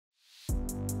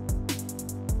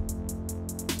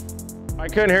I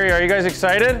couldn't hear you. Are you guys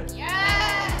excited?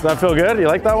 Yeah! Does that feel good? You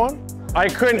like that one? I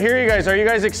couldn't hear you guys. Are you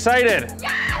guys excited?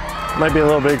 Yeah! Might be a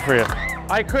little big for you.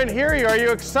 I couldn't hear you. Are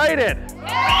you excited?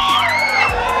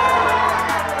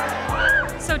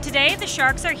 So today the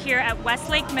Sharks are here at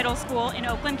Westlake Middle School in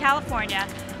Oakland, California,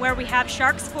 where we have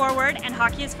Sharks forward and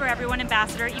Hockey is for Everyone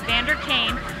ambassador Evander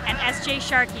Kane and SJ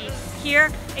Sharkey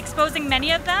here, exposing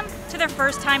many of them to their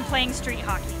first time playing street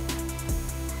hockey.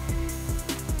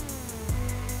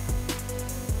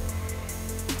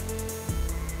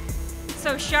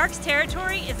 So Sharks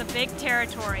territory is a big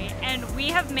territory, and we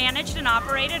have managed and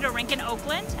operated a rink in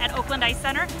Oakland at Oakland Ice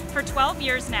Center for 12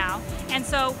 years now. And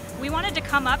so we wanted to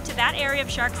come up to that area of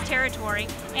Sharks territory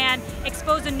and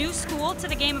expose a new school to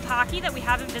the game of hockey that we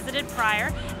haven't visited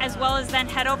prior, as well as then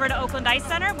head over to Oakland Ice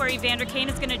Center where Evander Kane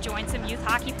is going to join some youth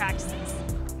hockey practices.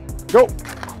 Go!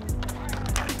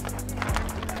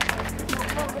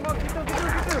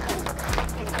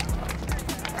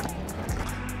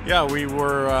 Yeah,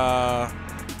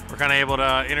 we're kind of able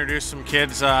to introduce some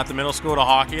kids at the middle school to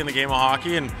hockey and the game of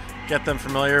hockey and get them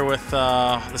familiar with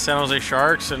the San Jose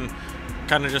Sharks and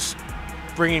kind of just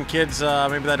bringing kids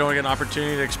maybe that don't get an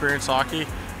opportunity to experience hockey,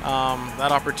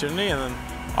 that opportunity. And then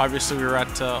obviously we were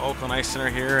at Oakland Ice Center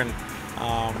here and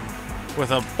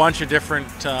with a bunch of different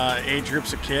age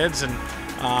groups of kids and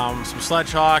some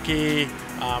sledge hockey,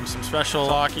 some special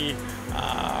hockey,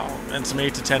 and some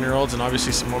 8 to 10-year-olds, and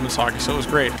obviously some women's hockey, so it was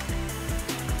great.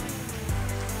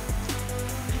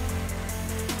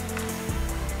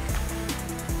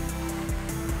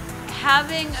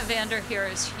 Having Evander here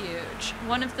is huge.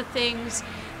 One of the things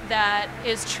that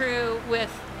is true with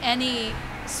any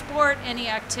sport, any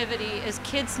activity, is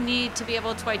kids need to be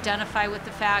able to identify with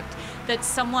the fact that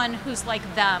someone who's like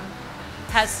them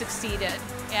has succeeded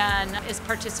and is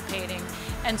participating.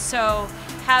 And so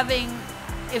having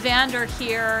Evander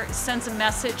here sends a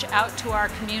message out to our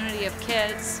community of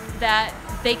kids that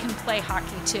they can play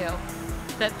hockey too,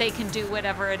 that they can do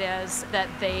whatever it is that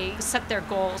they set their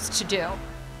goals to do.